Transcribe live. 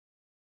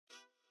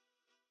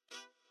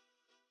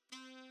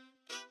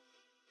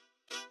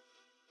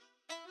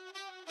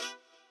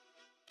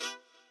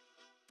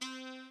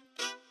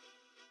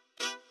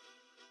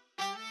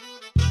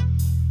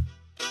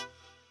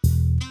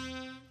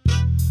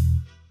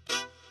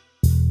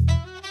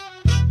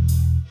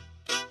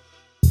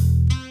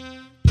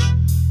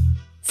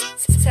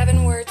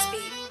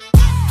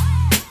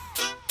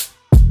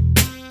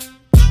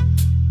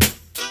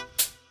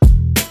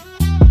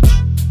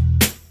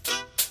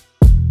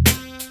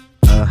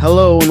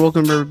Hello and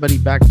welcome everybody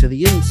back to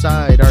the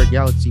Inside Our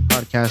Galaxy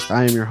podcast.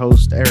 I am your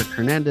host, Eric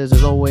Hernandez.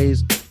 As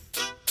always,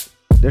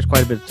 there's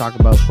quite a bit to talk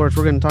about. Of course,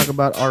 we're going to talk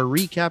about our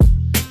recap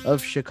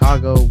of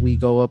Chicago. We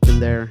go up in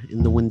there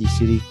in the Windy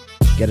City,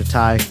 get a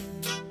tie.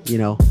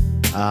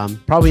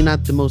 Probably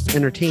not the most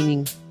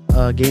entertaining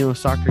game of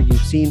soccer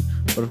you've seen,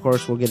 but of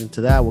course, we'll get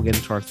into that. We'll get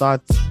into our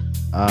thoughts,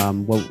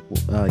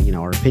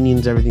 our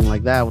opinions, everything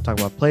like that. We'll talk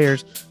about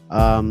players,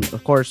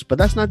 of course, but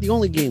that's not the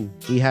only game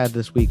we had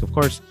this week. Of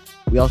course,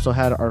 we also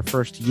had our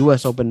first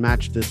U.S. Open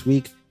match this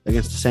week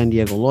against the San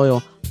Diego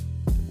Loyal.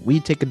 We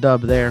take a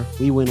dub there.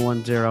 We win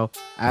 1-0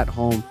 at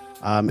home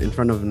in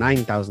front of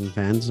 9,000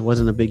 fans. It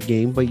wasn't a big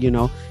game, but,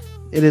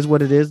 it is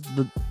what it is.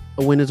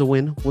 A win is a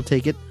win. We'll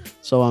take it.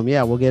 So,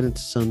 we'll get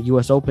into some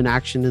U.S. Open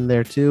action in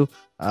there, too.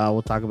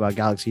 We'll talk about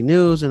Galaxy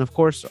news and, of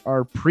course,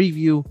 our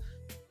preview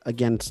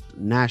against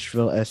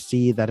Nashville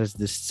SC. That is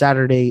this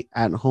Saturday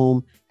at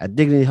home at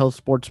Dignity Health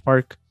Sports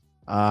Park.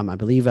 I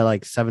believe at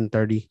like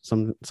 7:30,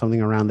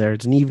 something around there.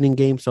 It's an evening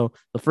game, so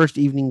the first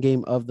evening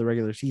game of the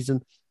regular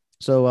season.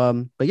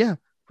 So, but yeah,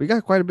 we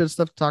got quite a bit of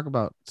stuff to talk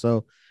about.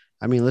 So,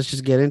 let's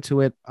just get into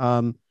it.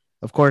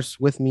 Of course,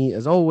 with me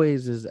as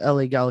always is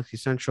LA Galaxy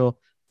Central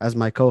as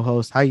my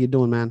co-host. How you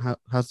doing, man?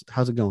 How's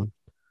it going?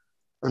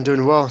 I'm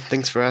doing well.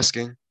 Thanks for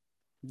asking.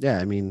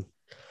 Yeah,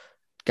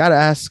 gotta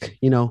ask.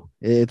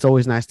 It's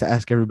always nice to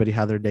ask everybody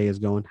how their day is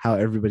going, how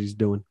everybody's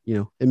doing.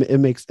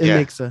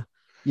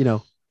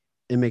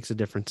 It makes a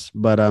difference.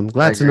 But I'm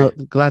glad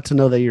to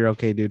know that you're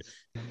okay, dude.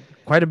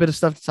 Quite a bit of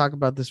stuff to talk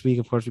about this week.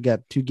 Of course, we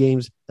got 2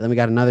 games, and then we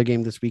got another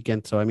game this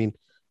weekend. So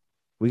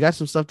we got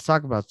some stuff to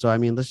talk about. So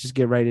let's just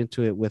get right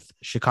into it with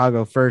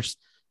Chicago first.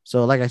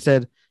 So like I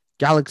said,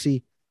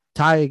 Galaxy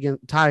tie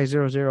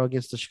 0-0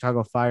 against the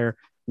Chicago Fire,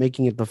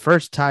 making it the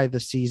first tie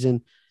this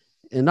season.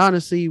 And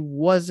honestly,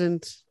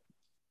 wasn't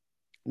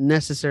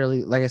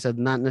necessarily, like I said,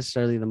 not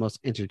necessarily the most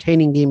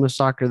entertaining game of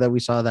soccer that we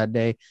saw that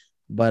day.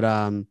 But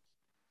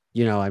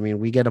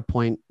we get a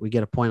point. We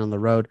get a point on the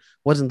road.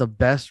 Wasn't the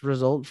best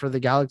result for the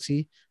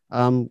Galaxy.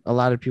 A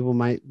lot of people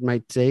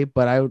might say,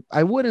 but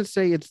I wouldn't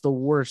say it's the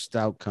worst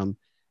outcome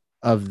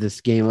of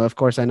this game. Of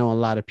course, I know a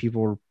lot of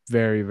people were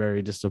very,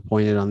 very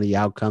disappointed on the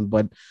outcome,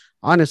 but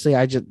honestly,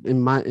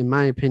 in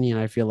my opinion,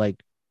 I feel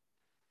like,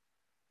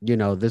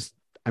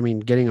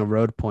 getting a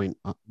road point.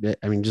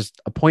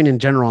 Just a point in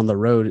general on the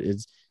road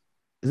is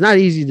not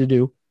easy to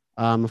do.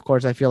 Of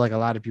course, I feel like a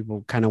lot of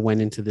people kind of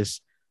went into this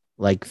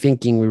like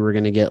thinking we were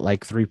going to get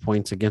like 3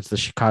 points against the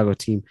Chicago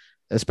team,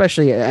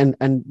 especially,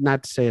 and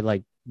not to say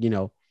like,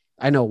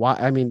 I know why.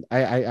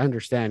 I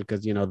understand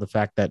because, the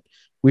fact that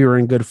we were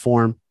in good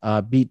form,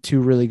 beat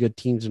 2 really good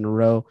teams in a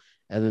row,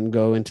 and then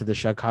go into the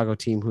Chicago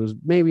team, who's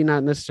maybe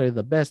not necessarily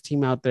the best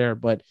team out there,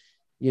 but,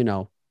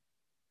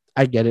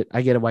 I get it.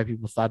 I get it why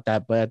people thought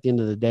that. But at the end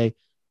of the day,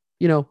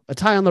 a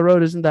tie on the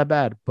road isn't that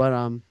bad. But,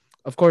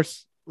 of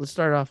course, let's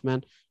start off,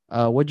 man.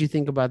 What'd you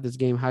think about this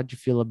game? How'd you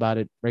feel about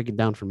it? Break it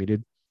down for me,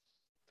 dude.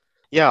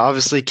 Yeah,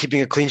 obviously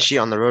keeping a clean sheet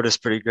on the road is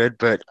pretty good,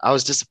 but I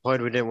was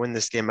disappointed we didn't win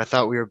this game. I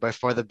thought we were by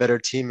far the better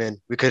team and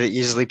we could have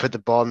easily put the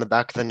ball in the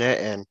back of the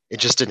net and it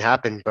just didn't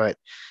happen. But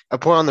a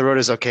point on the road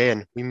is okay,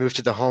 and we moved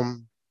to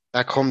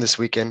back home this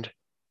weekend.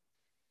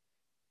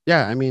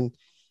 Yeah,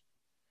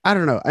 I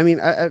don't know.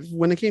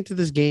 When it came to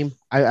this game,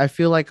 I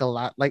feel like a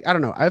lot, like, I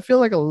don't know. I feel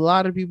like a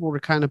lot of people were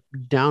kind of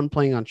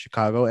downplaying on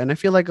Chicago. And I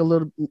feel like a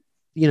little,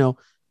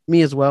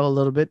 me as well, a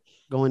little bit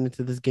going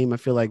into this game. I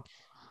feel like,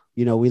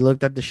 we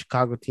looked at the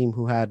Chicago team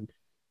who had,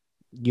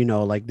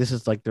 like this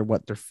is like their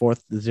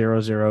 4th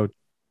 0-0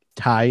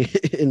 tie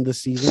in the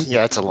season.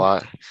 Yeah, it's a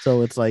lot.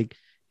 So it's like,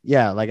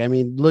 yeah, like,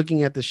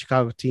 looking at the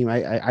Chicago team,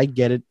 I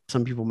get it.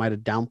 Some people might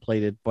have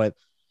downplayed it, but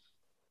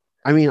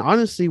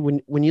honestly,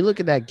 when you look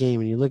at that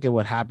game and you look at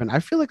what happened, I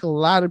feel like a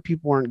lot of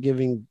people aren't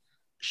giving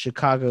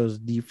Chicago's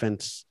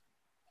defense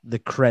the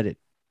credit.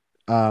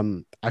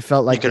 I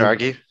felt like you could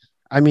argue.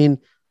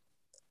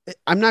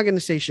 I'm not going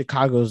to say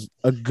Chicago's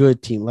a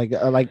good team. I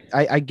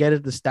get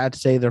it. The stats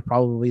say they're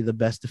probably the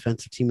best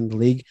defensive team in the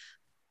league.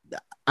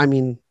 I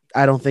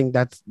don't think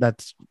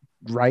that's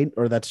right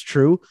or that's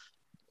true.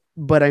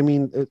 But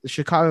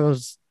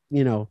Chicago's,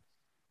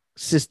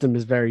 system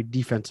is very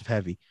defensive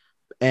heavy.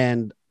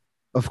 And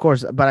of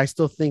course, but I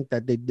still think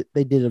that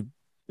they did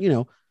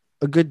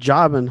a good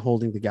job in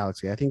holding the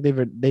Galaxy. I think they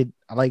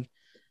like,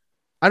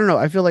 I don't know.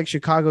 I feel like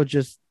Chicago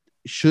just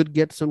should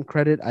get some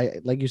credit.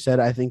 Like you said,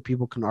 I think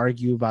people can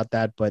argue about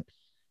that, but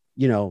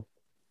I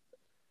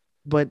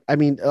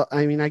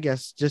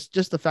guess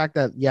just the fact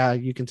that, yeah,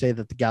 you can say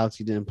that the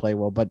Galaxy didn't play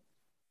well, but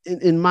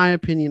in my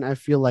opinion, I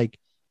feel like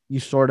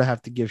you sort of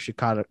have to give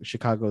Chicago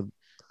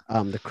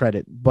the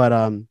credit. But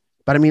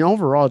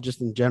overall, just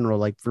in general,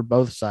 like for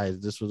both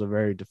sides, this was a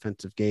very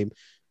defensive game.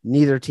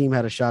 Neither team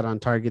had a shot on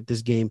target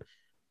this game.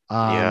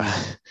 Yeah.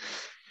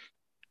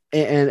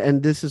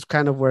 And this is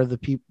kind of where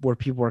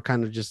people are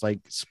kind of just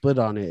like split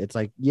on it. It's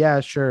like, yeah,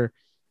 sure.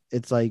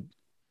 It's like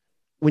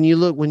when you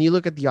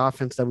look at the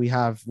offense that we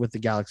have with the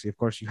Galaxy, of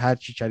course, you had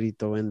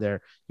Chicharito in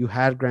there. You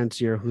had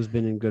Grandsir, who's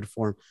been in good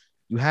form.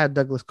 You had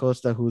Douglas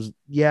Costa, who's,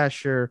 yeah,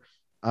 sure,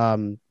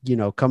 Coming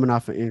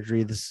off an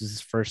injury, this is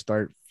his first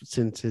start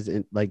since his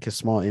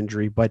small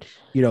injury. But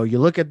you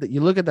look at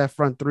that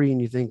front three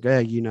and you think,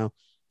 hey,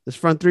 this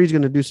front three is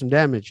going to do some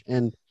damage,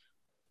 and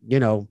we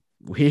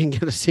didn't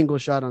get a single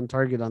shot on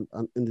target on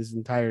in this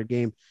entire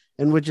game,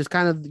 and which is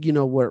kind of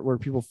where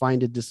people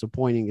find it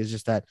disappointing is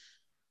just that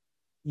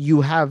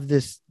you have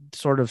this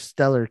sort of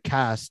stellar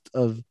cast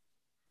of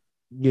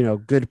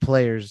good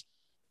players,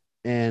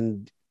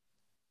 and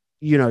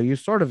you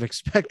sort of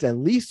expect at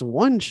least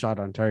one shot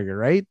on target,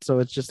 right? So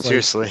it's just like,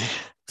 Seriously.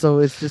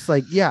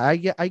 yeah,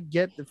 I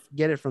get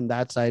it from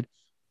that side,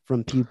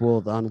 from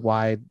people on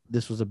why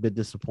this was a bit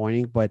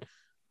disappointing, but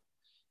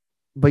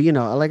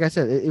like I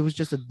said, it was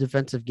just a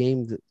defensive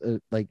game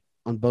that, like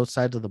on both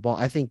sides of the ball.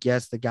 I think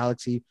yes, the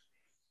Galaxy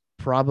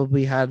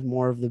probably had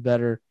more of the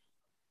better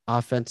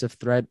offensive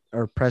threat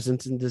or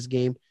presence in this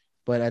game,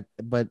 but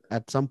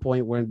at some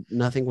point when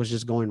nothing was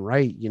just going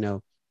right,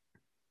 you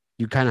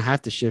kind of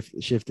have to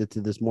shift it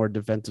to this more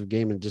defensive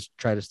game and just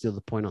try to steal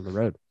the point on the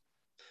road.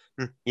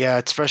 Yeah,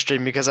 it's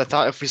frustrating because I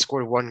thought if we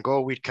scored one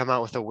goal, we'd come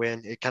out with a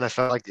win. It kind of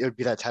felt like it would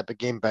be that type of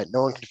game, but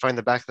no one can find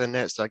the back of the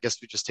net. So I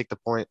guess we just take the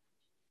point.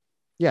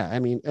 Yeah, I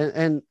mean,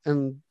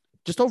 and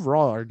just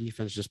overall, our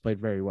defense just played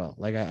very well.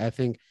 Like I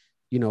think,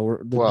 the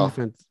Well,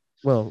 defense.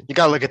 Well, you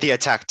gotta look at the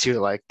attack too.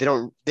 Like they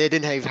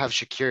didn't have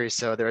Shaqiri,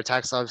 so their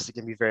attacks obviously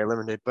can be very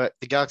limited. But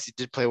the Galaxy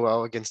did play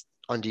well against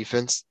on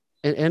defense.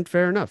 and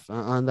fair enough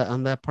on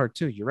that part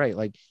too. You're right.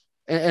 Like,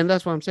 and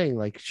that's what I'm saying.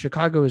 Like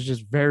Chicago is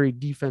just very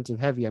defensive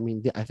heavy. I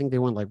mean, I think they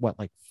went like what,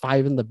 like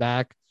five in the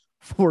back,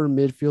 four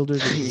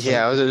midfielders, and just like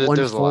Yeah, one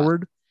there's a lot.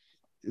 forward.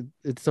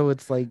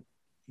 It's like,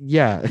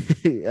 yeah,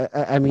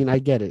 I mean, I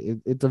get it.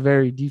 It's a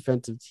very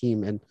defensive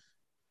team,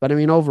 but I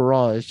mean,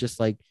 overall, it's just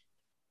like,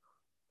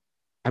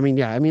 I mean,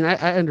 yeah, I mean,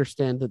 I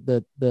understand that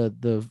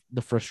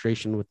the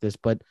frustration with this,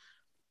 but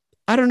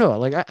I don't know.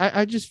 Like,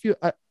 I just feel,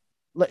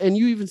 and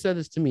you even said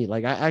this to me.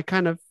 Like, I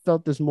kind of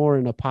felt this more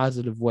in a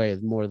positive way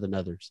more than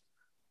others.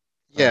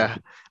 Yeah,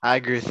 I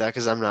agree with that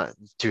because I'm not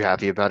too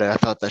happy about it. I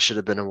thought that should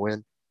have been a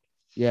win.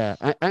 Yeah,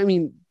 I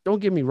mean, don't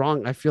get me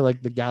wrong. I feel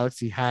like the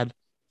Galaxy had,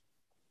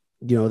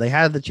 they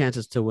had the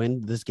chances to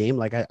win this game.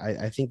 Like,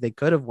 I think they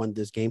could have won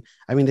this game.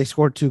 I mean, they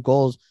scored two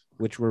goals,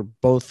 which were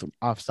both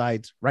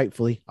offsides,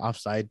 rightfully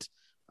offsides.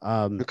 We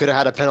Um, could have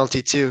had a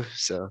penalty too,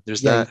 so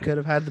there's yeah, you that. could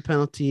have had the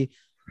penalty.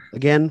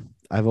 Again,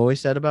 I've always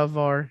said about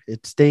VAR,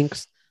 it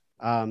stinks.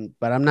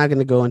 But I'm not going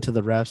to go into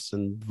the refs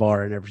and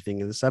VAR and everything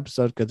in this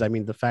episode because I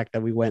mean the fact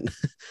that we went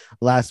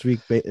last week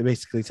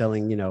basically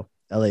telling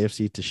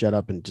LAFC to shut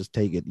up and just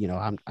take it.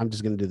 I'm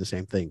just going to do the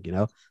same thing.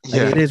 Like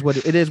Yeah, it is what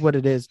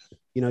it is.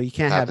 You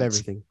can't have happens.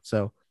 everything.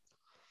 So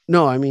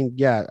no, I mean,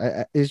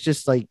 yeah, it's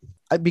just like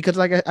because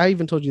like I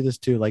even told you this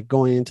too. Like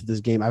going into this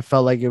game, I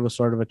felt like it was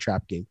sort of a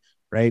trap game,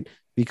 right?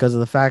 Because of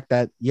the fact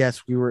that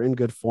yes, we were in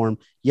good form.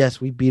 Yes,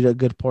 we beat a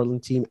good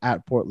Portland team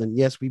at Portland.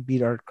 Yes, we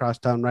beat our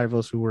crosstown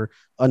rivals who were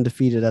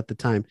undefeated at the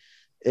time,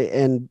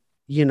 and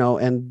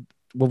and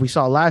what we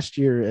saw last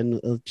year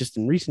and just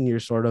in recent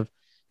years, sort of,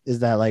 is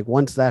that like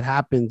once that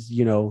happens,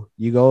 you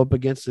go up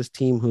against this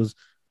team who's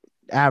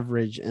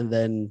average, and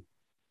then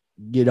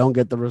you don't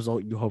get the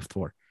result you hoped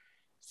for.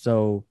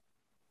 So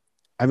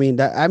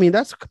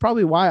that's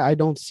probably why I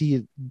don't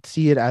see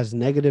it as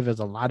negative as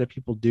a lot of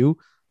people do.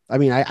 I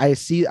mean,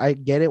 I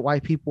get it why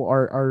people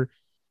are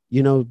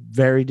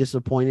very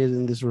disappointed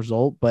in this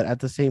result, but at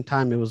the same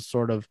time, it was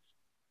sort of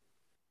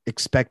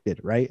expected,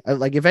 right?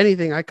 Like if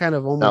anything, No.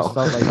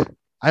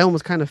 I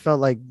almost kind of felt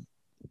like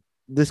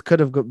this could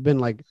have been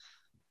like,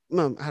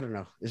 I don't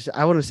know.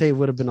 I wouldn't say it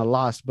would have been a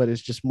loss, but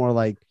it's just more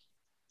like,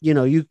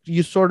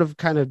 you sort of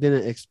kind of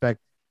didn't expect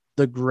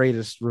the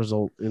greatest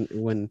result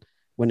when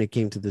it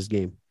came to this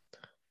game.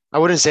 I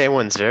wouldn't say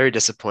anyone's very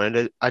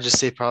disappointed. I just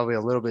say probably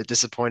a little bit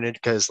disappointed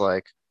because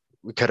like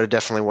we could have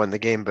definitely won the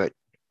game, but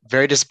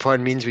very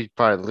disappointed means we'd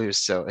probably lose.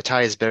 So a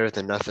tie is better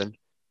than nothing.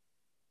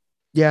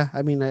 Yeah,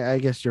 I mean, I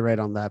guess you're right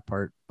on that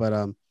part,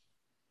 but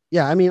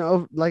yeah, I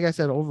mean, like I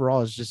said,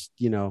 overall, it's just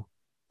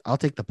I'll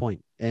take the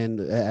point, and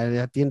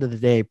at the end of the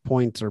day,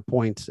 points are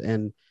points,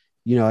 and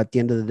at the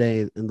end of the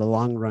day, in the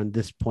long run,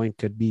 this point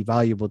could be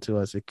valuable to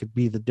us. It could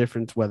be the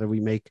difference whether we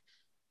make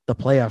the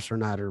playoffs or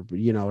not, or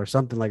or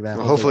something like that.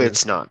 Well, Hopefully, hopefully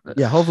it's not. But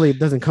yeah, hopefully it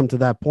doesn't come to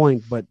that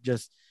point, but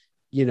just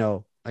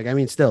like I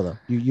mean, still though,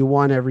 you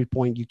want every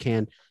point you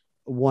can.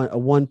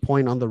 One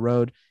point on the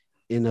road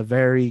in a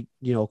very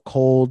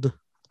cold,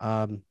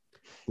 um,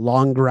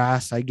 long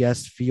grass, I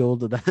guess,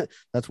 field.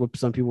 That's what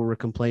some people were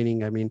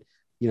complaining. I mean,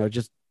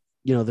 just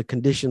the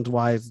conditions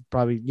wise,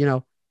 probably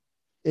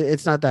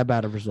it's not that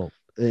bad of a result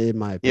in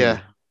my opinion.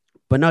 yeah,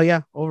 But no,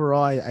 yeah,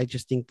 overall, I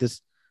just think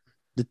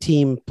the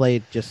team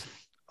played just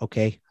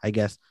okay, I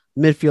guess.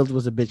 Midfield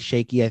was a bit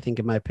shaky, I think,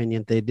 in my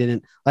opinion. They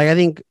didn't like, I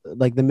think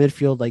like the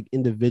midfield, like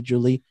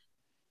individually,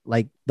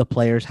 like the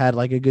players had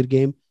like a good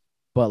game,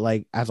 but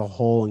like as a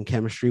whole and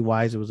chemistry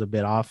wise, it was a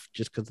bit off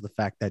just because of the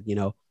fact that,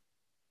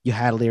 you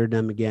had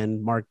Leardom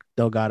again, Mark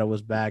Delgado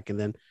was back, and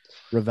then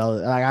Ravel.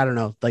 Like, I don't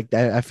know. Like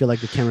I feel like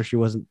the chemistry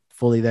wasn't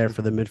fully there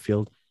for the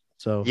midfield.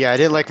 So Yeah, I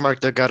didn't like Mark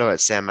Delgado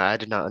at Sama. I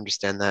did not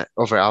understand that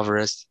over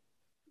Alvarez.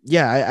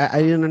 yeah,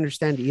 I didn't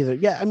understand either.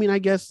 Yeah, I mean, I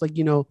guess like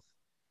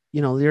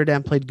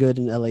Leardam played good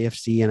in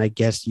LAFC, and I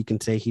guess you can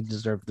say he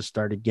deserved the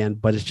start again.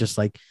 But it's just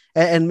like,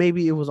 and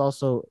maybe it was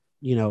also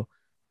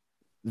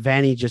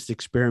Vanny just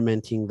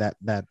experimenting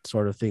that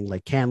sort of thing.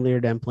 Like, can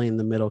Leardam play in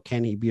the middle?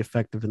 Can he be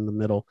effective in the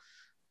middle?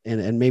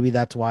 And maybe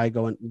that's why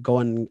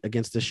going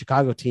against the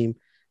Chicago team,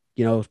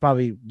 it's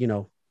probably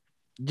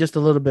just a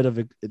little bit of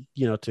a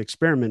to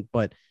experiment.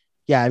 But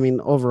yeah, I mean,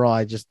 overall,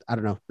 I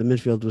don't know. The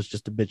midfield was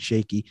just a bit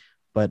shaky,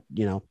 but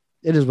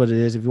it is what it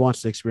is. If he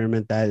wants to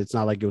experiment that, it's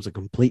not like it was a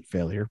complete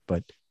failure.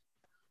 But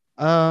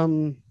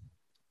um,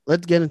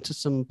 let's get into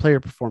some player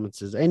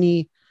performances.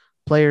 Any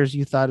players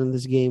you thought in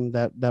this game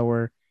that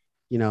were,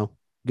 you know,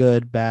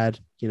 good, bad,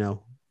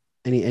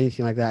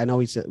 anything like that? I know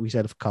we said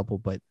a couple,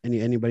 but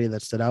anybody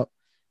that stood out?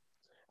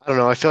 I don't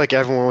know. I feel like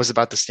everyone was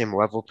about the same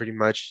level pretty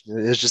much.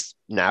 It was just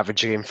an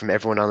average game from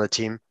everyone on the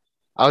team.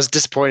 I was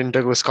disappointed in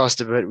Douglas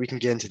Costa, but we can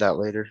get into that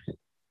later.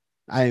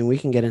 I mean, we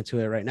can get into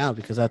it right now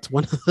because that's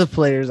one of the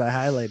players I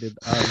highlighted.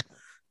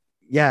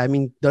 Yeah, I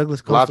mean, A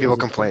lot of people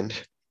complained.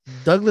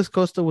 Douglas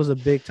Costa was a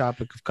big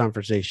topic of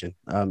conversation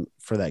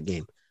for that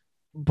game.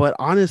 But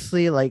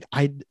honestly, like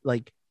I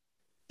like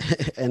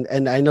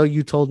and I know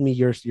you told me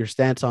your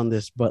stance on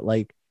this, but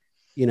like,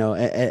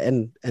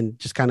 and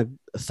just kind of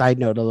a side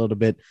note a little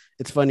bit.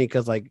 It's funny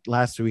because like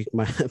last week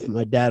my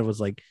my dad was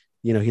like,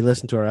 he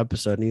listened to our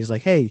episode and he's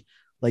like, hey,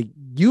 like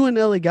you and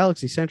LA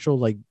Galaxy Central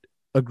like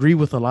agree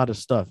with a lot of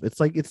stuff. It's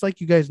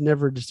like you guys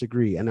never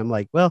disagree. And I'm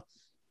like, well,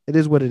 it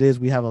is what it is.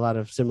 We have a lot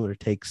of similar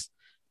takes,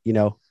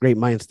 great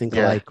minds think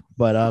Yeah, alike.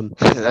 But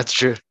that's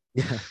true.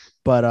 yeah,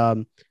 but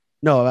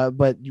no,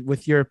 but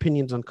with your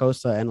opinions on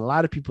Costa and a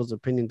lot of people's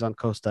opinions on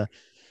Costa,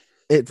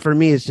 it for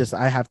me it's just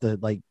I have to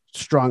like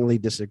strongly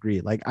disagree.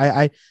 Like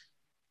I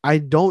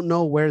don't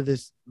know where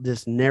this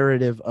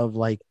narrative of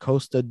like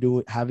Costa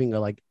doing having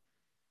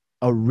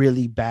a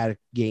really bad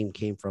game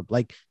came from.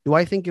 Like, do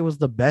I think it was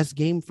the best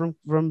game from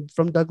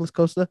Douglas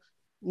Costa?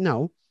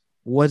 No.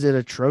 Was it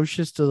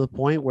atrocious to the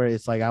point where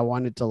it's like I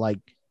wanted to like,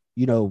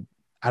 you know,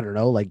 I don't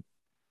know, like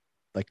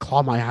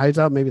claw my eyes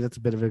out? Maybe that's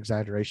a bit of an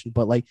exaggeration,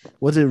 but like,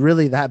 was it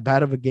really that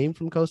bad of a game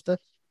from Costa?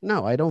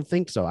 No, I don't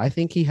think so. I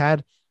think he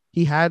had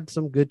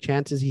some good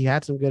chances. He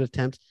had some good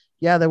attempts.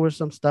 Yeah, there was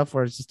some stuff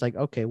where it's just like,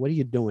 okay, what are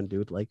you doing,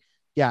 dude? Like,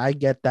 yeah, I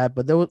get that,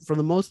 but there was, for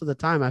the most of the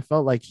time, I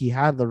felt like he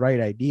had the right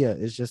idea.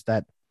 It's just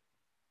that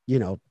you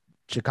know,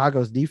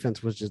 Chicago's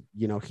defense was just,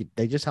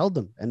 they just held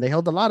them and they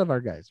held a lot of our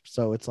guys.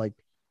 So it's like,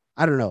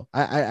 I don't know.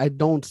 I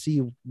don't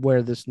see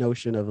where this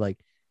notion of like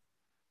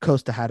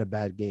Costa had a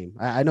bad game.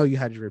 I know you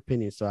had your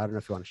opinion, so I don't know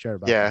if you want to share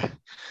about that. Yeah,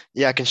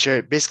 yeah, I can share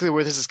it. Basically,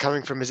 where this is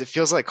coming from is it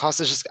feels like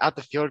Costa's just at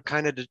the field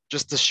kind of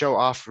just to show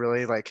off,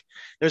 really. Like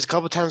there's a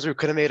couple times where we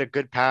could have made a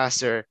good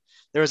pass or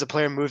there was a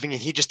player moving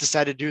and he just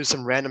decided to do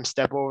some random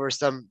step over,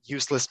 some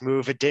useless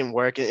move. It didn't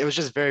work. It was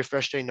just very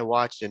frustrating to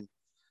watch. And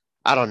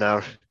I don't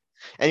know.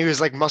 And he was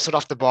like muscled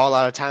off the ball a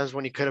lot of times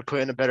when he could have put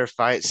in a better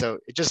fight. So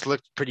it just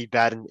looked pretty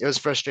bad and it was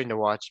frustrating to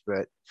watch.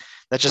 But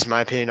that's just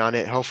my opinion on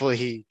it. Hopefully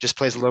he just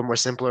plays a little more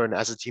simpler and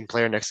as a team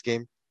player next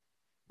game.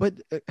 But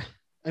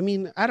I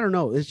mean, I don't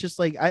know. It's just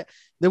like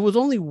there was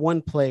only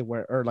one play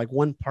where, or like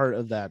one part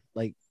of that,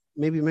 like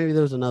maybe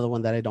there was another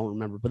one that I don't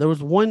remember, but there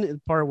was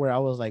one part where I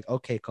was like,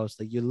 okay,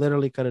 Costa, you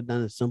literally could have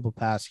done a simple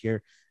pass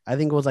here. I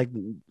think it was like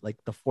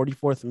the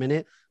 44th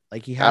minute,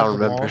 like he I had don't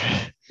the remember.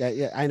 ball.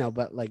 Yeah, I know,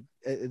 but like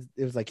it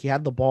was like he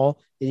had the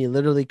ball and he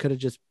literally could have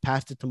just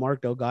passed it to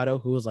Mark Delgado,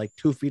 who was like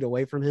 2 feet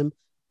away from him,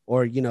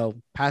 or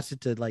pass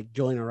it to like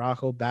Julian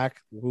Araujo back,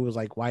 who was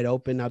like wide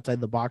open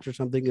outside the box or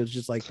something. It was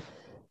just like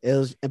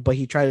but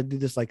he tried to do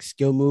this like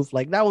skill move.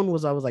 Like that one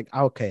was, I was like,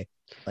 okay,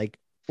 like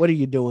what are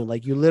you doing?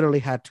 Like you literally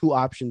had two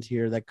options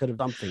here that could have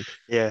something,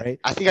 Yeah, right?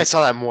 I think I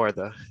saw that more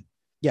though.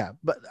 Yeah,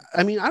 but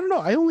I mean, I don't know.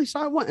 I only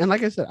saw it one, and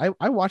like I said,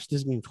 I watched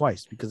this game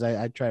twice because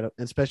I tried to,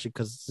 especially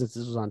because since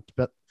this was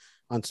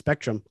on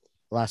Spectrum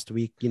last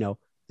week,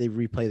 they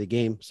replay the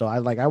game, so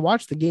I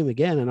watched the game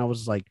again, and I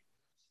was like,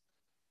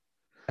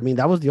 I mean,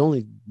 that was the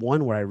only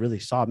one where I really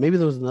saw it. Maybe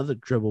there was another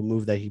dribble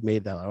move that he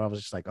made that I was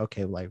just like,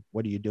 okay, like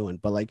what are you doing?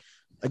 But like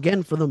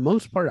again, for the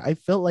most part, I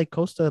felt like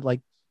Costa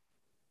like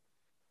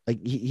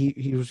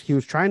he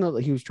was trying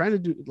to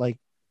do like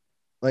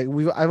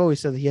I've always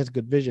said that he has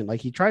good vision.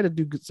 Like he tried to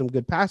do some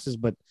good passes,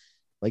 but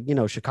like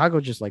Chicago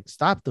just like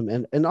stopped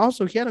him, and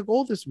also he had a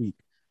goal this week.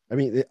 I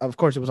mean, of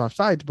course it was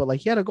offsides, but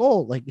like he had a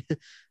goal. Like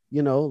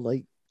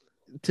like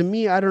to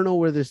me, I don't know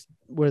where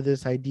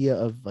this idea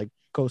of like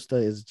Costa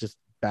is just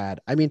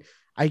bad. I mean,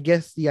 I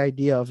guess the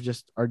idea of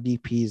just our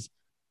DPs,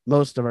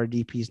 most of our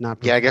DPs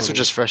not Yeah, I guess we're performing.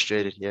 just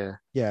frustrated. Yeah.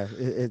 Yeah,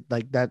 it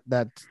like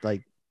that's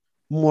like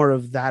more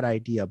of that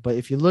idea. But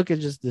if you look at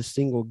just this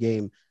single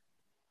game,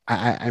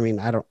 I mean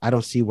I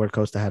don't see where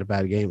Costa had a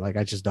bad game. Like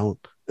I just don't.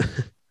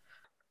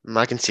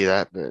 I can see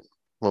that, but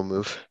we'll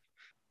move.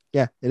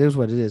 Yeah, it is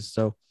what it is.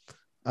 So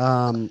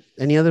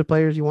any other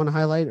players you want to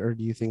highlight, or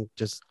do you think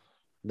just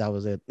that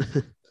was it?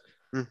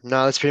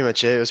 No, that's pretty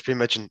much it. It was pretty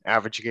much an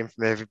average game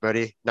from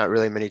everybody. Not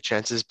really many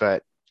chances,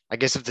 but I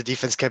guess if the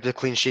defense kept a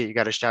clean sheet, you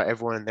got to shout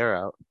everyone in there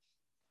out.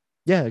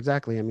 Yeah,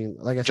 exactly. I mean,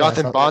 like I said, I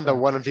Jonathan felt Bond, the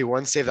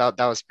 1v1 save that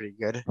was pretty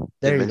good.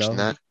 there Didn't you mention go.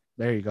 that.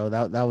 There you go.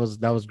 That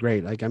was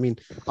great. Like, I mean,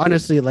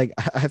 honestly, like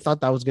I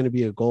thought that was gonna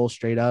be a goal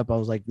straight up. I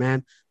was like,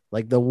 man,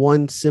 like the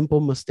one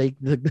simple mistake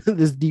that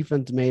this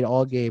defense made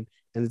all game,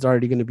 and it's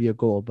already gonna be a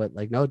goal. But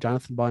like, no,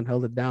 Jonathan Bond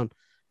held it down.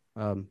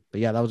 But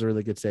yeah, that was a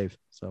really good save.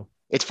 So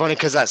It's funny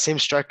because that same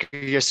striker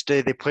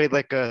yesterday, they played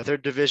like a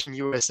third division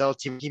USL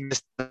team. He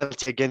missed the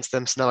penalty against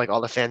them, so now like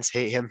all the fans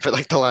hate him for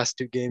like the last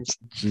 2 games.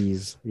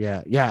 jeez,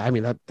 yeah. I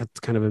mean that's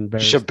kind of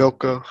embarrassing.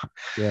 Shabilko.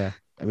 Yeah,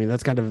 I mean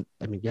that's kind of.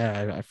 I mean,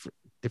 yeah,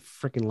 they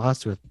freaking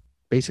lost to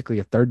basically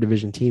a third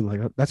division team.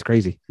 Like that's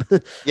crazy.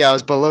 Yeah, it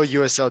was below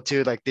USL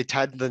too. Like they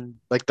tied the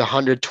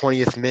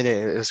 120th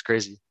minute. It was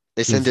crazy.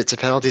 They sent Jeez, it to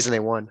penalties and they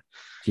won.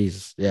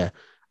 Jesus, yeah.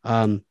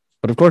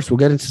 But of course we'll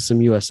get into some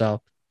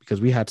USL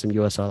because we had some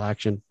USL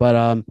action.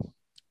 But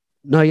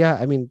no, yeah,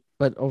 I mean,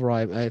 but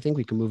overall, I think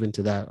we can move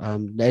into that.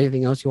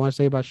 Anything else you want to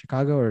say about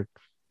Chicago, or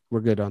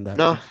we're good on that?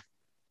 No,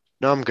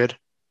 no, I'm good.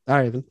 All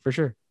right, then for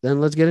sure. Then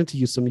let's get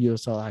into some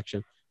USL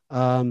action.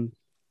 Um,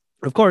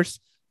 of course,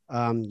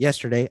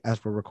 yesterday,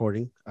 as we're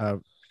recording,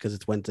 because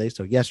it's Wednesday,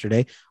 so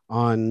yesterday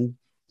on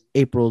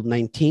April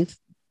 19th,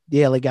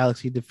 the LA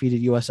Galaxy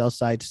defeated USL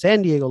side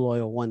San Diego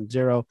Loyal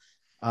 1-0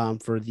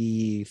 for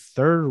the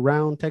third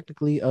round,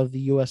 technically, of the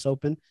US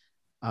Open.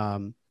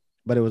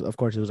 But it was, of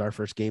course, it was our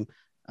first game.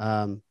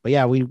 But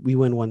yeah, we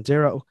win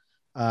 1-0.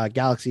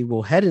 Galaxy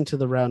will head into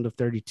the round of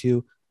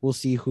 32. We'll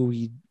see who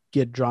we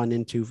get drawn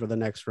into for the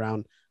next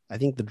round. I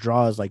think the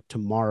draw is like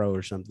tomorrow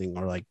or something,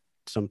 or like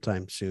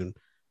sometime soon.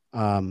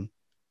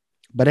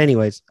 But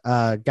anyways,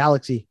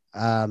 Galaxy,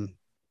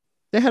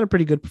 they had a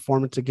pretty good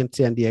performance against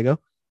San Diego.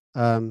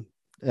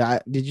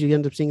 Did you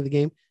end up seeing the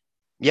game?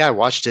 Yeah, I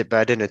watched it, but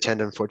I didn't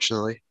attend,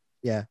 unfortunately.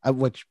 Yeah,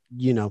 which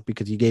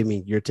because you gave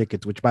me your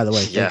tickets. Which, by the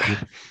way, Yeah.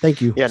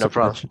 thank you. Yeah, no so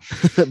problem.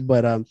 much.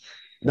 But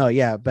no,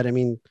 yeah, but I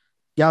mean,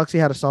 Galaxy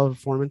had a solid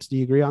performance. Do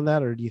you agree on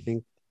that, or do you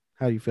think?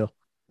 How do you feel?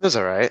 It was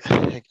all right,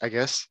 I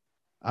guess.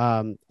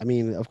 I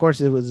mean, of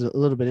course, it was a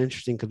little bit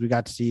interesting because we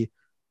got to see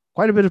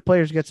quite a bit of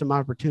players get some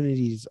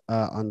opportunities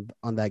on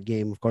that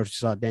game. Of course, we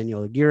saw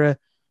Daniel Aguirre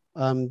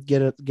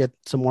get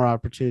some more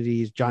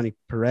opportunities. Johnny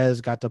Perez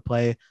got to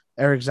play.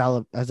 Eric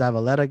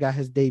Zavaleta got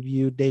his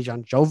debut.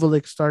 Dejan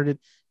Joveljic started.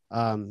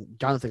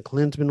 Jonathan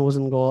Klinsmann was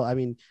in goal. I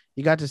mean,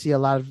 you got to see a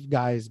lot of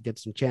guys get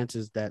some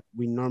chances that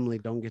we normally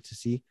don't get to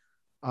see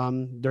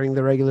during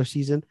the regular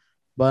season.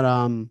 But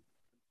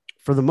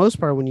for the most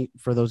part,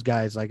 for those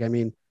guys, like I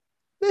mean,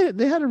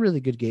 they had a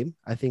really good game.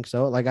 I think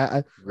so. Like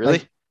I Really?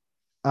 like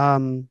I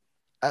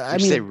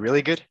Would you say mean,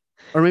 really good?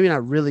 or maybe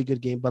not really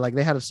good game, but like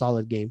they had a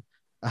solid game.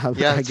 Yeah, I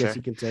that's guess fair.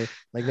 you can say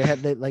like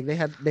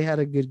they had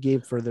a good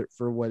game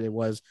for what it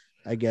was.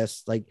 I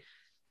guess like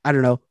I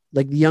don't know,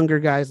 like the younger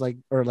guys, like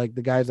or like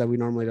the guys that we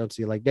normally don't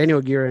see, like Daniel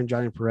Aguirre and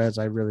Johnny Perez.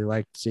 I really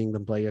liked seeing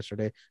them play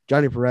yesterday.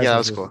 Johnny Perez Yeah, that has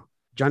was this. cool.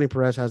 Johnny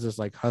Perez has this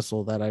like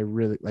hustle that I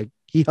really like.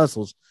 He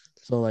hustles,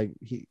 so I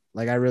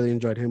really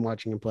enjoyed him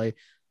watching him play.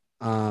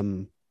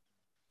 Um,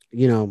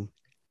 you know,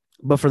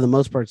 but for the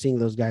most part, seeing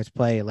those guys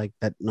play like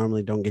that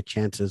normally don't get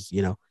chances.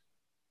 It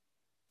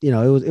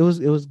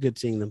was good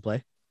seeing them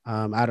play.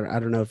 I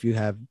don't know if you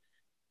have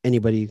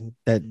anybody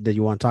that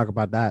you want to talk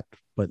about that,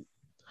 but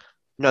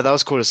No, that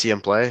was cool to see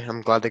him play.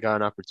 I'm glad they got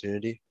an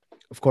opportunity.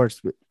 of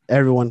course,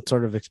 everyone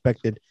sort of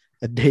expected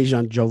a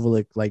Dejan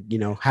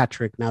Joveljic hat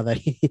trick now that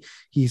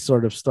he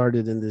sort of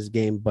started in this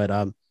game. But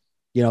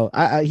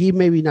he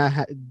maybe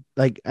not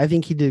I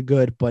think he did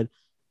good, but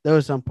there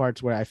were some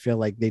parts where I feel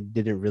like they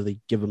didn't really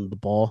give him the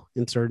ball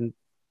in certain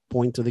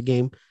points of the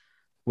game,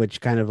 which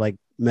kind of like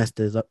messed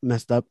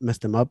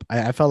him up.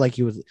 I felt like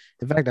he was,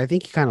 in fact, I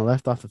think he kind of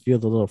left off the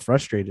field a little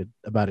frustrated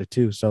about it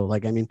too. So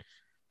like, I mean,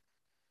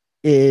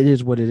 it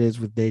is what it is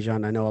with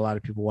Dejan. I know a lot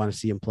of people want to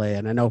see him play,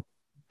 and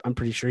I'm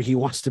pretty sure he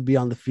wants to be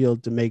on the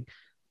field to make,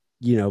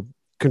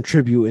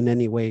 contribute in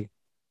any way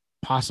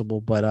possible.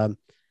 But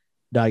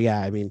no, yeah,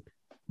 I mean,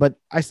 but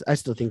I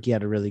still think he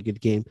had a really good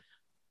game.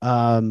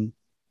 Um,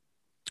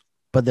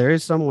 but there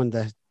is someone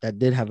that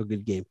did have a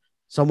good game.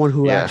 Someone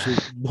who Yeah. actually,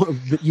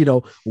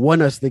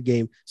 won us the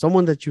game.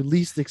 Someone that you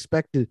least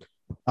expected.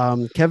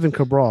 Kevin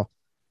Cabral,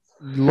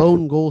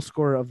 lone goal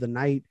scorer of the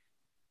night.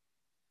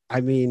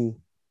 I mean,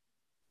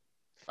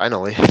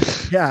 Finally.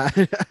 yeah,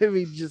 I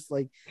mean, just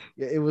like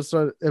it was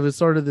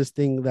sort of this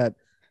thing that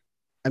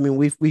I mean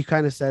we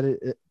kind of said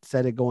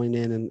it going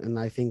in, and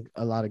I think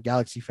a lot of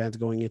Galaxy fans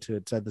going into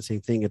it said the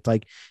same thing. It's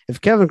like if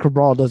Kevin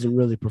Cabral doesn't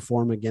really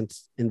perform in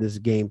this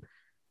game,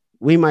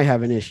 we might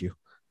have an issue.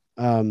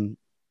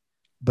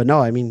 But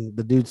no, I mean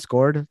the dude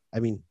scored. I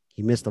mean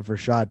he missed the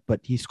first shot, but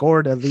he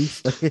scored at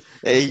least.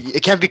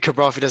 It can't be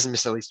Cabral if he doesn't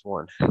miss at least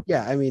one.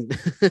 Yeah, I mean,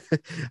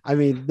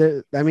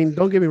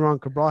 don't get me wrong.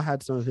 Cabral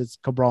had some of his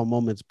Cabral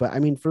moments, but I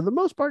mean, for the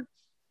most part,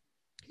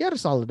 he had a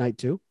solid night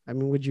too. I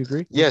mean, would you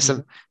agree? Yeah,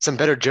 some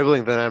better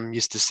dribbling than I'm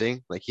used to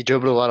seeing. Like he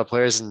dribbled a lot of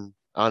players, and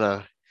I don't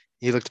know,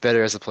 he looked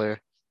better as a player.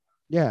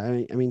 Yeah,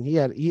 I think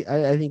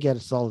he had a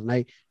solid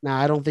night. Now,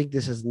 I don't think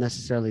this is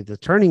necessarily the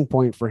turning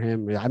point for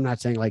him. I'm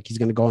not saying like he's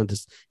going to go on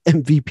this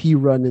MVP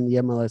run in the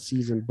MLS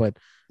season,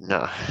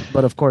 No.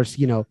 but of course,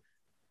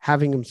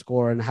 having him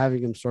score and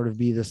having him sort of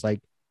be this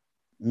like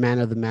man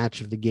of the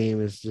match of the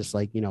game is just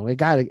like,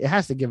 it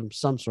has to give him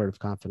some sort of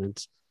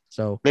confidence.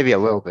 So Maybe a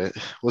little bit.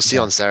 We'll see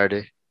yeah, on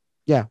Saturday.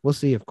 yeah, we'll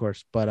see, of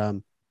course. But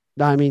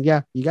no,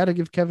 yeah, you got to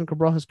give Kevin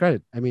Cabral his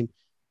credit.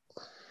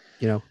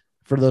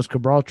 For those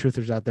Cabral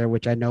truthers out there,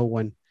 which I know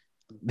one,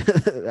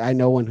 I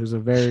know one who's a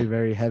very,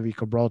 very heavy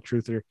Cabral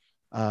truther.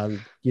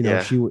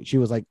 Yeah. She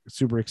was like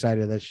super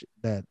excited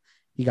that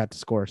he got to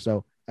score.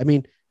 So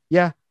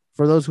yeah,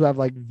 for those who have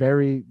like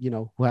very,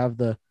 who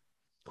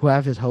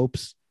have his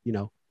hopes,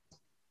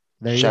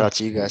 there you Shout go. out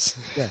to you guys.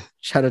 Yeah,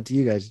 shout out to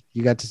you guys.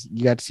 You got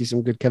to see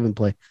some good Kevin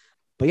play.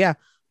 But yeah,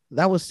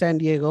 that was San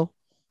Diego.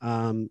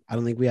 I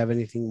don't think we have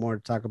anything more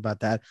to talk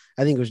about that.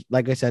 I think it was,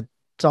 like I said,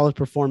 solid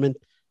performance.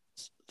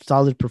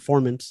 Solid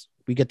performance.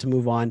 We get to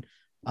move on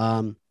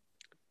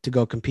to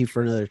go compete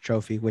for another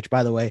trophy. Which,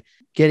 by the way,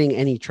 getting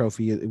any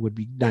trophy it would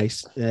be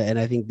nice. And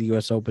I think the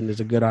U.S. Open is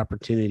a good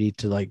opportunity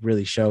to like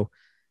really show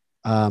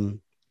that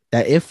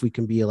if we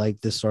can be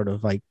like this sort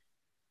of like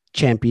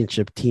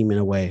championship team in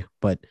a way.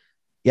 But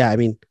yeah,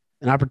 an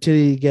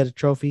opportunity to get a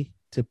trophy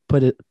to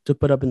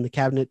put up in the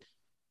cabinet,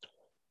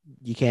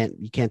 you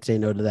can't say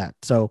no to that.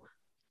 So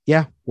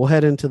yeah, we'll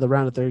head into the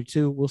round of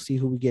 32. We'll see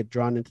who we get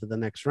drawn into the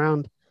next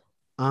round.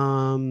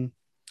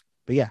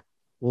 But yeah,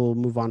 we'll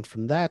move on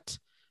from that.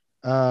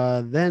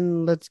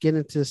 Then let's get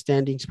into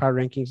standings, power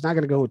rankings. Not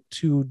going to go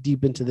too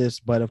deep into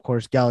this, but of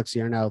course, Galaxy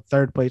are now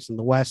third place in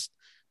the West.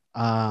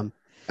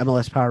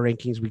 MLS power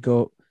rankings,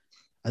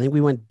 I think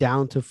we went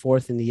down to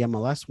fourth in the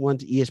MLS one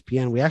to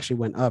ESPN. We actually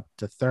went up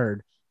to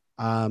third.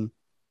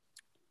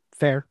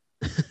 Fair.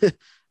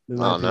 In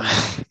my Oh no.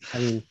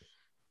 opinion.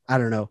 I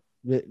don't know.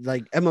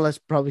 Like MLS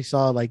probably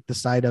saw like the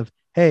side of,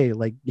 hey,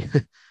 like,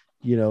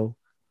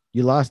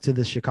 you lost to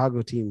the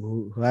Chicago team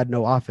who had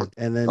no offense.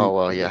 And then, Oh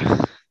well,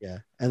 yeah. yeah.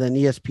 And then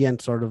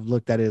ESPN sort of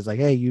looked at it as like,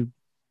 hey, you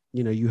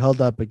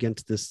held up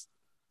against this,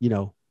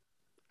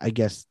 I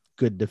guess,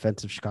 good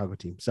defensive Chicago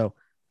team. So,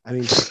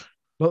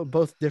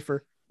 both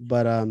differ,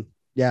 but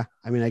yeah,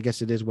 I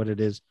guess it is what it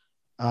is.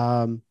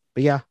 But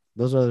yeah,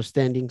 those are the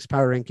standings,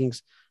 power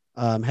rankings.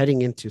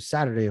 Heading into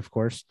Saturday, of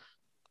course.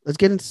 Let's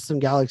get into some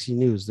Galaxy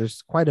news.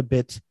 There's quite a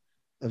bit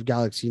of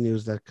Galaxy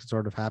news that could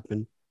sort of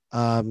happen.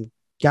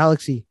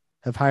 Galaxy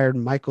have hired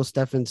Michael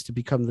Steffens to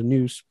become the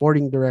new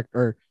sporting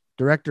director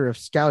of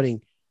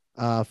scouting.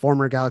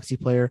 Former Galaxy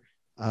player,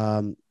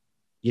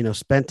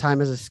 spent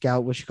time as a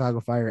scout with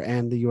Chicago Fire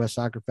and the U.S.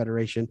 Soccer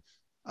Federation.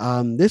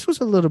 This was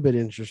a little bit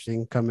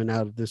interesting coming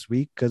out of this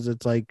week because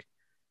it's like,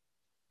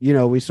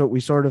 we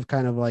sort of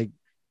kind of like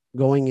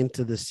going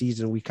into the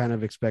season, we kind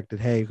of expected,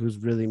 hey, who's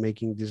really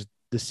making these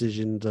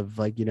decisions of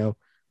like,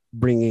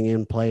 bringing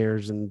in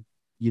players and,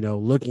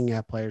 looking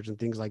at players and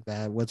things like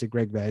that. Was it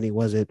Greg Vanney?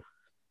 Was it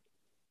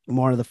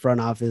more of the front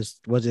office?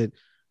 Was it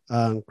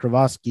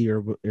Kravosky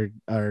or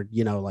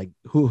like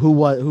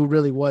who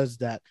really was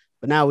that?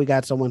 But now we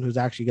got someone who's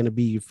actually going to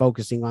be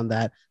focusing on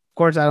that. Of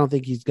course, I don't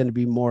think he's going to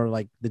be more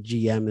like the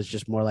GM is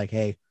just more like,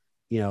 hey,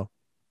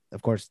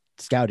 of course,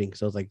 scouting.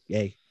 So it's like,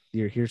 hey,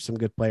 here's some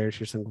good players.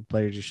 Here's some good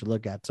players you should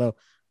look at. So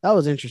that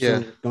was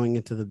interesting going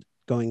into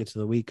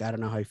the week. I don't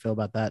know how you feel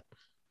about that.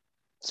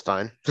 It's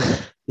fine.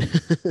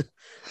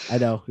 I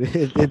know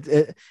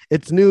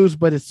it's news,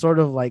 but it's sort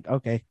of like,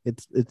 okay,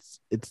 it's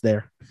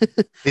there.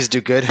 Please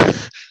do good.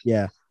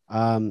 Yeah.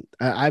 I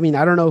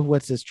don't know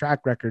what's his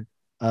track record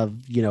of,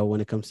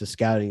 when it comes to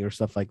scouting or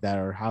stuff like that,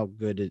 or how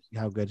good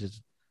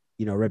his,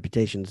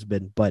 reputation has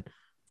been. But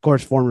of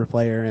course, former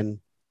player and,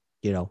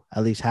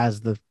 at least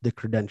has the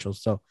credentials.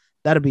 So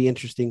that'll be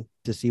interesting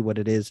to see what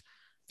it is.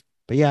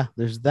 But yeah,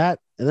 there's that.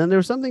 And then there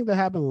was something that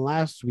happened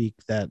last week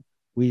that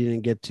we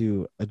didn't get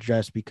to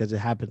address because it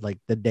happened like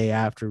the day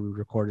after we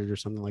recorded or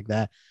something like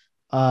that.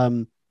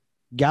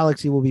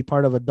 Galaxy will be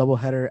part of a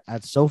doubleheader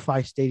at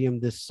SoFi Stadium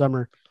this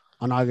summer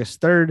on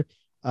August 3rd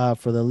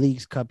for the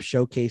Leagues Cup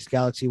Showcase.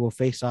 Galaxy will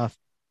face off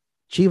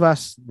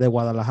Chivas de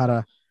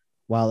Guadalajara,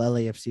 while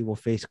LAFC will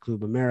face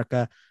Club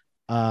America.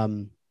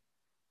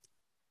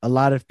 A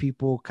lot of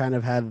people kind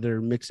of had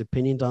their mixed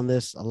opinions on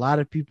this. A lot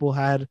of people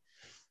had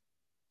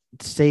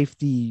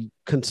safety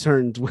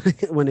concerns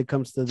when it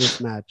comes to this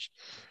match.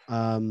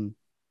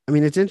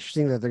 It's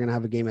interesting that they're going to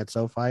have a game at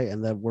SoFi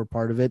and that we're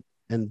part of it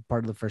and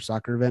part of the first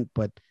soccer event.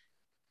 But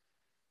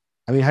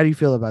how do you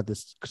feel about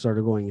this sort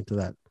of going into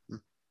that?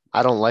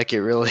 I don't like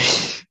it really.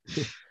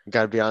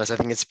 Gotta be honest. I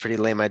think it's a pretty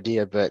lame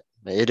idea, but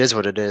it is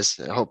what it is.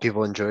 I hope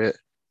people enjoy it.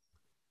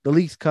 The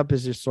Leagues Cup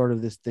is just sort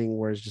of this thing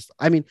where it's just,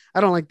 I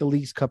don't like the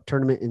Leagues Cup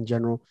tournament in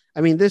general.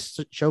 This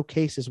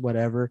showcase is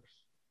whatever,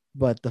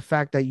 but the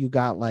fact that you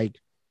got like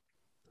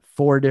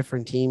 4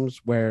 different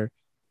teams where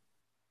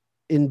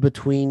in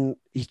between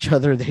each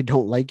other, they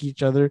don't like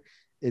each other.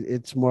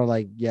 It's more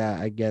like, yeah,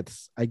 I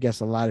guess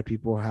a lot of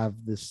people have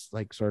this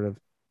like sort of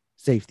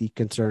safety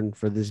concern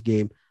for this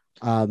game.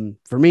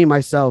 For me,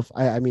 myself,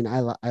 I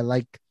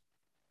like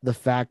the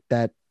fact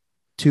that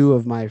two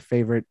of my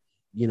favorite,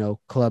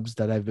 clubs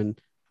that I've been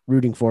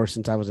rooting for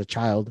since I was a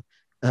child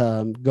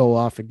go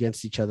off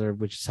against each other,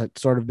 which has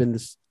sort of been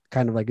this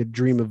kind of like a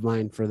dream of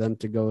mine for them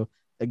to go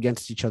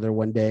against each other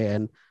one day.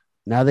 And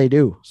now they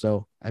do.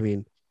 So, I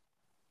mean,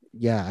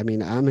 yeah, I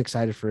mean, I'm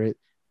excited for it,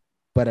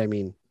 but I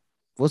mean,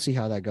 we'll see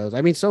how that goes.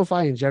 I mean,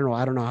 SoFi in general,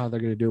 I don't know how they're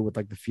going to do it with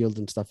like the fields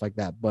and stuff like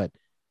that, but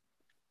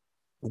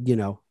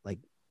like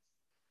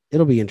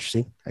it'll be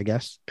interesting, I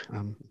guess.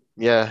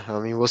 Yeah, I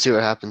mean, we'll see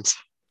what happens.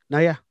 Now,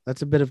 yeah,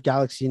 that's a bit of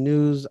Galaxy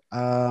news.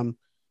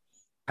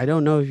 I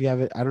don't know if you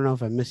have it. I don't know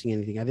if I'm missing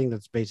anything. I think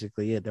that's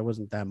basically it. There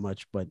wasn't that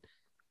much, but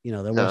there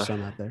was No.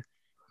 some out there.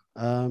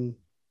 Um,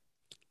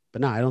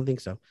 but no, I don't think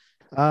so.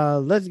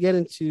 Let's get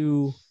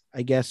into,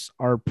 I guess,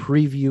 our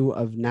preview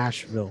of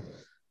Nashville.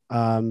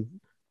 Um,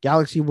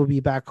 Galaxy will be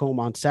back home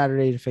on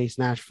Saturday to face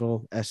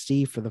Nashville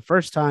SC for the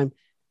first time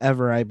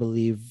ever, I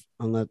believe.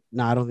 No,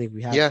 I don't think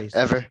we have Yeah, faced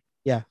them. ever.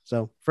 Yeah,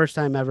 so first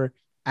time ever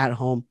at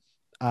home.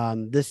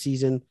 This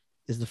season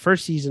is the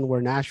first season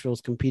where Nashville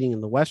is competing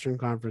in the Western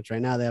Conference.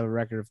 Right now, they have a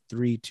record of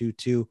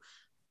 3-2-2.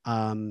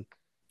 Um,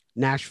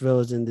 Nashville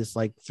is in this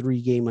like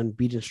 3-game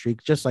unbeaten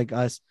streak, just like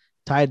us,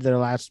 tied their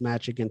last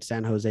match against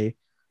San Jose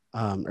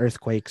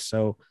Earthquakes.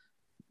 So,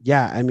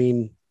 yeah, I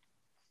mean,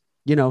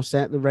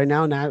 right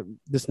now,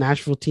 this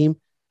Nashville team,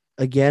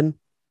 again,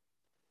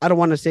 I don't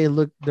want to say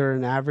look they're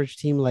an average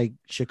team like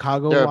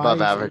Chicago They're above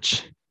wise,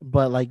 average.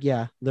 but like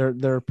yeah,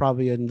 they're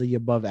probably in the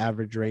above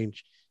average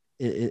range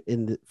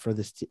in the for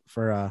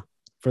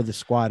the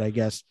squad, I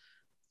guess.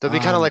 They'll be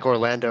kind of Um, like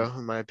Orlando,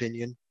 in my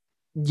opinion.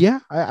 yeah,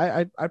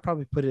 I'd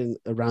probably put it in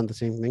around the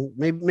same thing.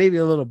 Maybe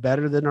a little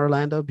better than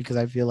Orlando because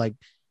I feel like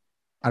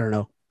I don't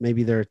know.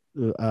 Maybe they're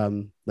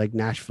like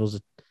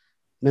Nashville's,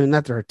 maybe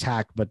not their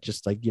attack, but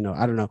just like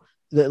I don't know.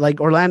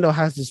 Like Orlando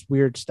has this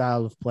weird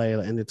style of play,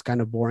 and it's kind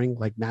of boring.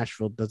 Like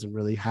Nashville doesn't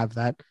really have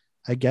that,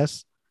 I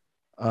guess.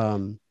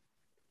 Um,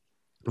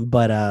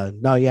 but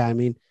no, yeah, I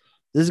mean,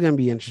 this is gonna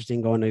be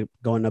interesting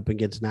going up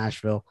against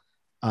Nashville,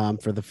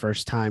 for the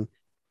first time.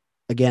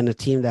 Again, a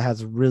team that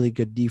has a really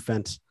good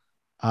defense,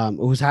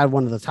 who's had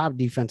one of the top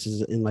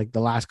defenses in like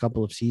the last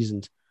couple of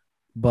seasons.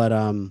 But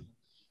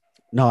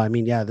no, I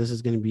mean, yeah, this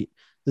is gonna be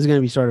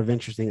sort of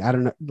interesting. I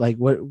don't know, like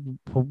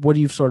what do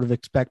you sort of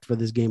expect for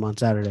this game on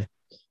Saturday?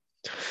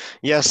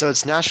 Yeah, so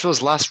it's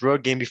Nashville's last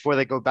road game before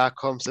they go back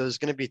home. So there's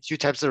going to be two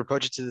types of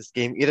approaches to this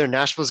game. Either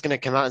Nashville's going to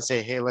come out and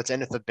say, "Hey, let's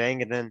end with a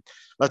bang, and then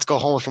let's go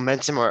home with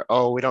momentum," or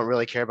 "Oh, we don't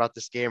really care about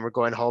this game. We're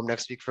going home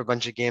next week for a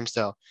bunch of games."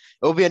 So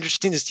it'll be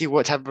interesting to see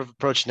what type of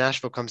approach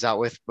Nashville comes out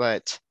with.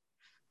 But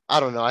I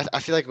don't know. I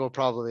feel like it will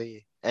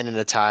probably end in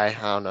a tie.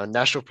 I don't know.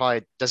 Nashville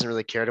probably doesn't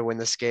really care to win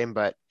this game,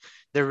 but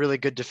they're really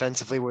good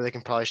defensively where they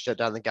can probably shut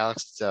down the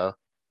Galaxy. So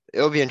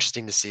it'll be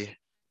interesting to see.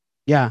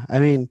 Yeah, I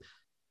mean,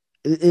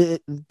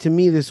 to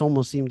me, this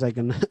almost seems like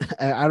an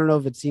I don't know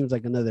if it seems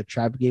like another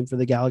trap game for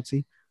the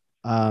Galaxy.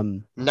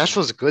 Um,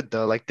 Nashville's good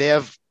though. Like they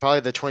have probably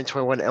the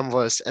 2021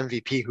 MLS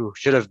MVP who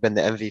should have been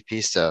the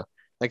MVP. So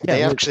like yeah,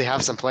 they actually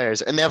have some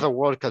players and they have a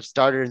World Cup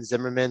starter in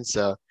Zimmerman.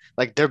 So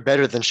like they're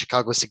better than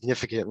Chicago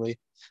significantly.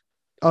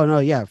 oh no,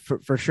 yeah,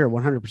 for sure,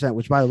 100%.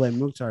 Which by the way,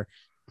 Mukhtar,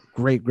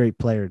 great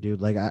player, dude.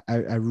 Like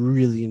I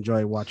really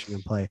enjoy watching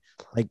him play.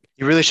 Like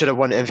He really should have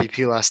won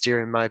MVP last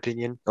year, in my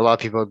opinion. A lot of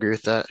people agree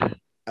with that.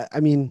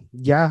 I mean,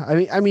 yeah,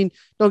 I mean,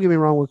 don't get me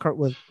wrong.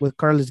 With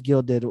Carlos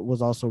Gil did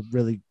was also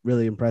really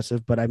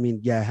impressive. But I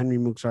mean, yeah, Henry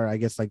Mukhtar, I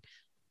guess, like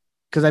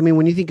because I mean,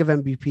 when you think of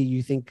MVP,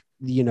 you think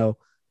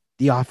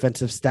the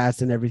offensive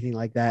stats and everything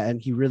like that,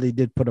 and he really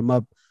did put him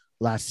up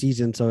last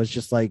season. So it's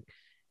just like,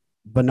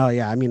 but no,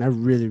 yeah, I mean, I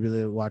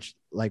really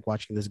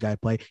watching this guy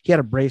play. He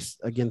had a brace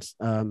against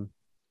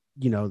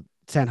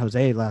San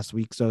Jose last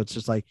week, so it's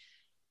just like,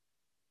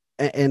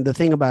 and the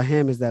thing about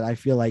him is that I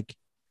feel like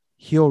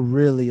he'll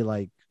really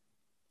like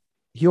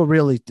he'll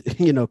really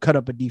cut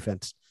up a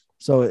defense.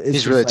 So it's He's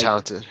just really like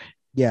talented.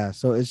 yeah,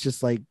 so it's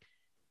just like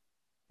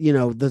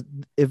the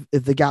if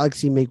the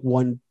Galaxy make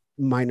one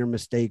minor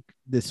mistake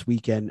this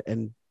weekend,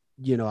 and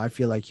I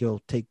feel like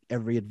he'll take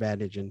every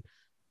advantage and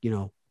you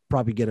know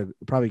probably get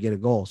a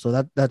goal.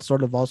 So that's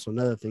sort of also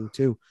another thing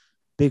too,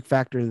 big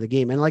factor in the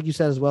game. And like you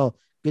said as well,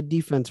 good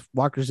defense.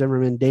 Walker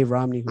Zimmerman, Dave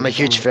Romney, I'm a who's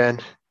huge fan.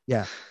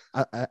 yeah.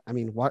 I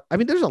mean,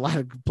 there's a lot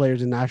of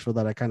players in Nashville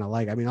that I kind of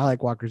like. I mean, I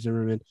like Walker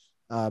Zimmerman.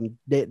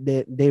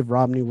 Dave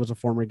Romney was a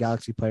former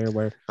Galaxy player Oh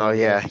where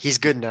yeah, he's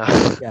good now.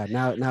 yeah,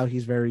 now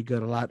he's very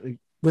good. A lot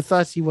with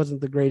us, he wasn't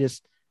the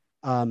greatest,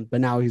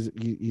 but now he's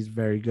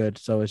very good.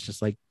 So it's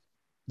just like,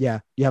 yeah,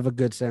 you have a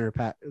good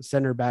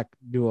center back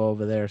duo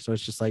over there. So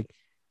it's just like,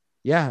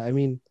 yeah, I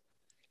mean,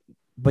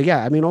 but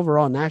yeah, I mean,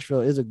 overall,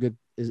 Nashville is a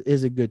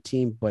good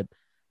team, but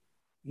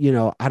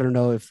I don't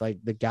know if like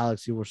the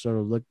Galaxy were sort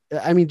of look.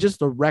 I mean, just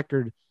the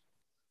record,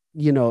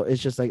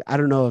 it's just like I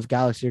don't know if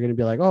Galaxy are going to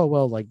be like, oh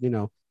well, like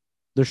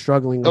they're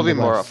struggling They'll in be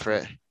the more up West. for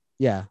it.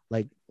 Yeah,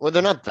 like Well,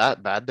 they're not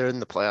that bad. They're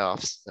in the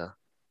playoffs. So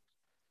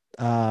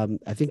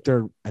I think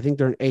they're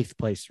in eighth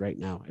place right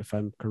now, if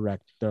I'm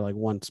correct. They're like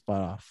one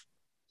spot off.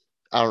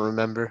 I don't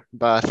remember,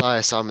 but I thought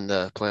I saw him in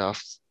the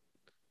playoffs.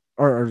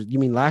 or you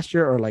mean last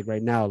year or like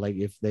right now? Like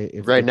if right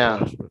they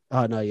now.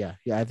 oh no, yeah,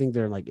 I think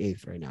they're like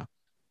eighth right now.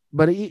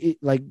 But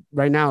like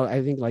right now,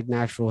 I think like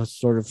Nashville has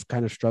sort of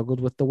kind of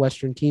struggled with the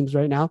Western teams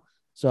right now.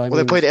 So I Well, they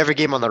mean, played every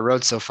game on the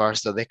road so far,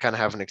 so they kind of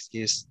have an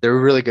excuse. They're a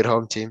really good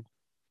home team.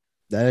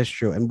 that is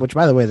true. And which,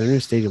 by the way, their new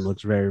stadium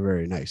looks very,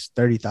 very nice.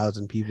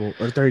 30,000 people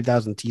or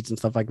 30,000 seats and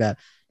stuff like that.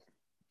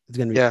 It's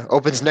gonna be Yeah,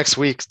 opens next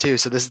week too.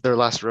 So this is their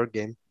last road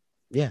game.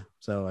 yeah.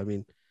 So I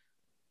mean,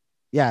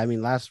 yeah, I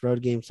mean last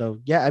road game. So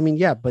yeah, I mean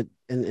yeah, but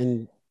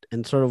and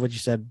sort of what you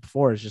said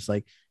before is just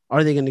like,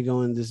 are they going to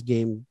go in this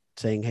game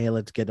saying, hey,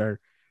 let's get a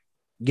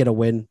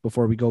win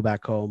before we go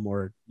back home,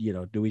 or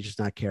do we just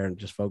not care and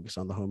just focus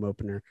on the home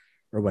opener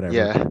or whatever?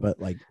 Yeah,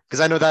 But like, because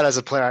I know that as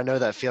a player, I know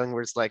that feeling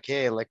where it's like,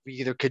 hey, like we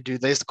either could do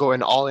this, go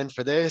in all in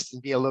for this,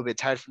 and be a little bit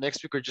tired for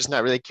next week, or just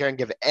not really care and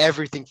give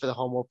everything for the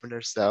home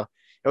opener. So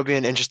it'll be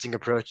an interesting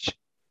approach.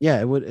 yeah,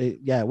 it would.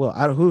 Yeah, well,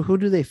 who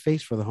do they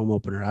face for the home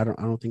opener? I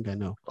don't think I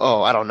know.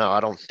 Oh, I don't know. I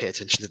don't pay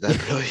attention to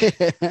that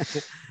really.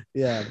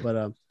 Yeah,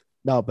 but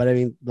no, but I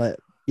mean, but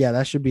yeah,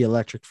 that should be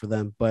electric for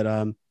them.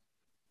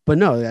 But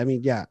no, I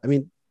mean, yeah, I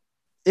mean,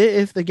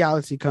 if the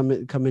Galaxy come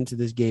into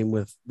this game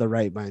with the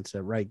right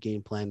mindset, right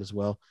game plan as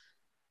well,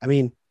 I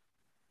mean,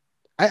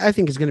 I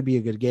think it's going to be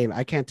a good game.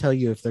 I can't tell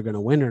you if they're going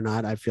to win or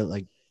not. I feel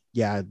like,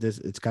 yeah,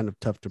 it's kind of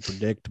tough to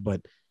predict,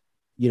 but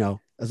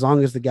as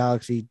long as the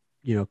Galaxy,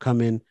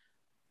 come in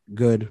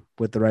good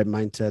with the right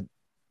mindset,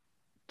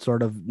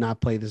 sort of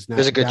not play this.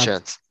 There's a good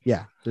chance.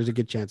 Yeah, there's a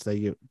good chance that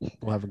you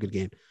will have a good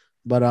game.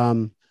 But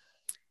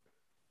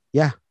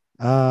yeah,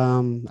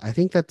 I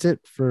think that's it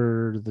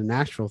for the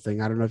Nashville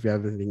thing. I don't know if you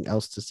have anything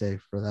else to say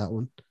for that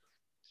one.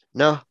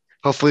 No,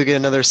 hopefully we get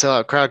another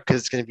sellout crowd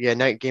because it's going to be a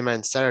night game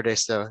on Saturday,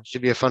 so it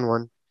should be a fun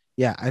one.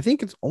 Yeah, I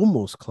think it's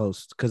almost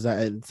close because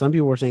some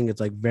people were saying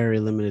it's like very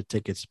limited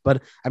tickets.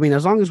 But I mean,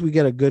 as long as we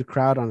get a good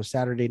crowd on a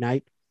Saturday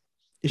night,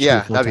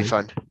 yeah, that'd be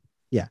fun.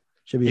 Yeah,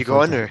 should be. You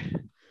going or?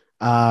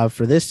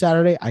 For this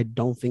Saturday, I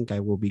don't think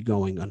I will be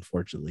going,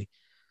 unfortunately.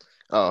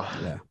 Oh,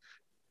 yeah.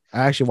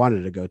 I actually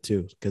wanted to go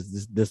too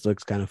because this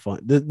looks kind of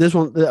fun. This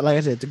one, like I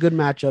said, it's a good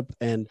matchup,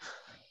 and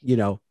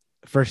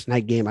first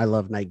night game. I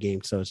love night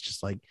games, so it's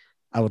just like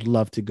I would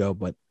love to go,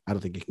 but I don't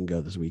think it can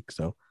go this week.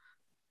 So,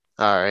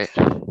 all right,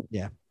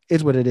 yeah,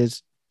 it's what it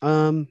is.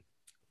 But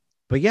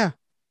yeah,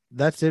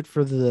 that's it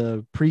for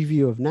the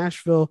preview of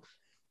Nashville.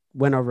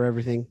 Went over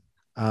everything.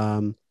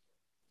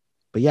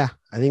 But yeah,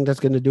 I think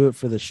that's going to do it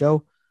for the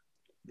show.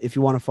 If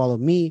you want to follow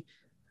me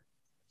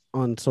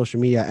on social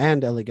media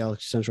and LA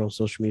Galaxy Central on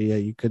social media,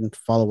 you can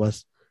follow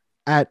us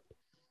you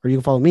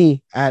can follow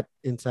me at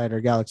Insider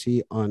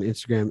Galaxy on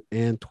Instagram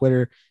and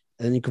Twitter.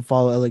 And then you can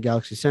follow LA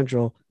Galaxy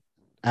Central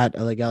at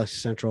LA Galaxy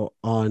Central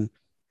on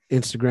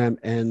Instagram.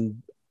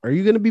 And are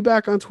you going to be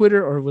back on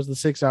Twitter, or was the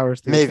 6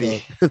 hours thing?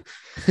 Maybe.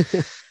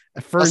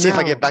 I'll see if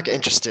I get back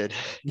interested.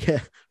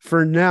 Yeah.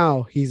 For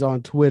now, he's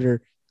on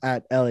Twitter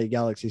at LA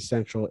Galaxy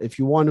Central. If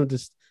you want him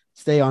to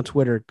stay on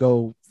Twitter,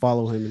 go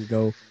follow him and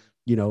go,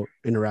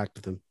 interact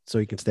with him so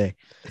he can stay.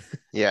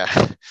 Yeah.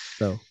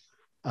 So,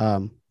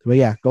 but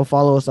yeah, go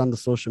follow us on the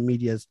social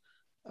medias.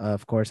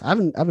 Of course, I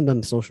haven't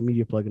done the social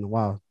media plug in a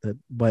while,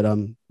 but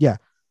yeah,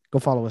 go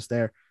follow us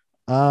there.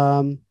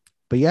 But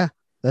yeah,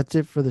 that's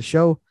it for the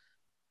show.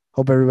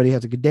 Hope everybody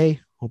has a good day.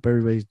 Hope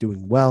everybody's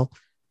doing well.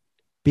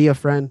 Be a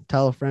friend,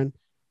 tell a friend,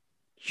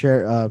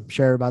 share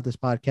about this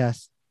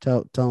podcast.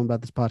 Tell them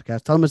about this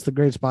podcast. Tell them it's the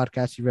greatest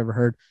podcast you've ever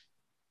heard.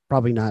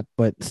 Probably not,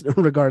 but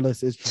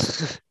regardless, it's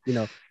just,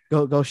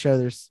 go share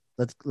this.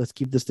 Let's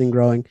keep this thing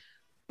growing.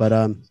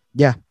 But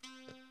yeah,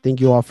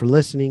 thank you all for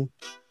listening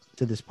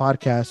to this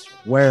podcast,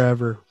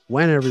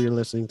 whenever you're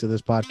listening to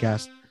this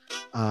podcast.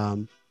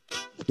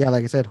 Yeah,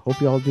 like I said,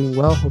 hope you all doing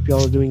well. Hope you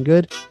all are doing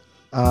good.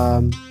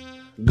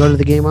 Go to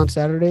the game on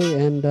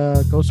Saturday and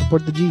go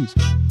support the G's.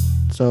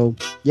 So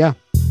yeah,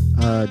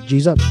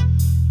 G's up.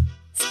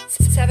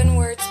 7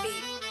 words.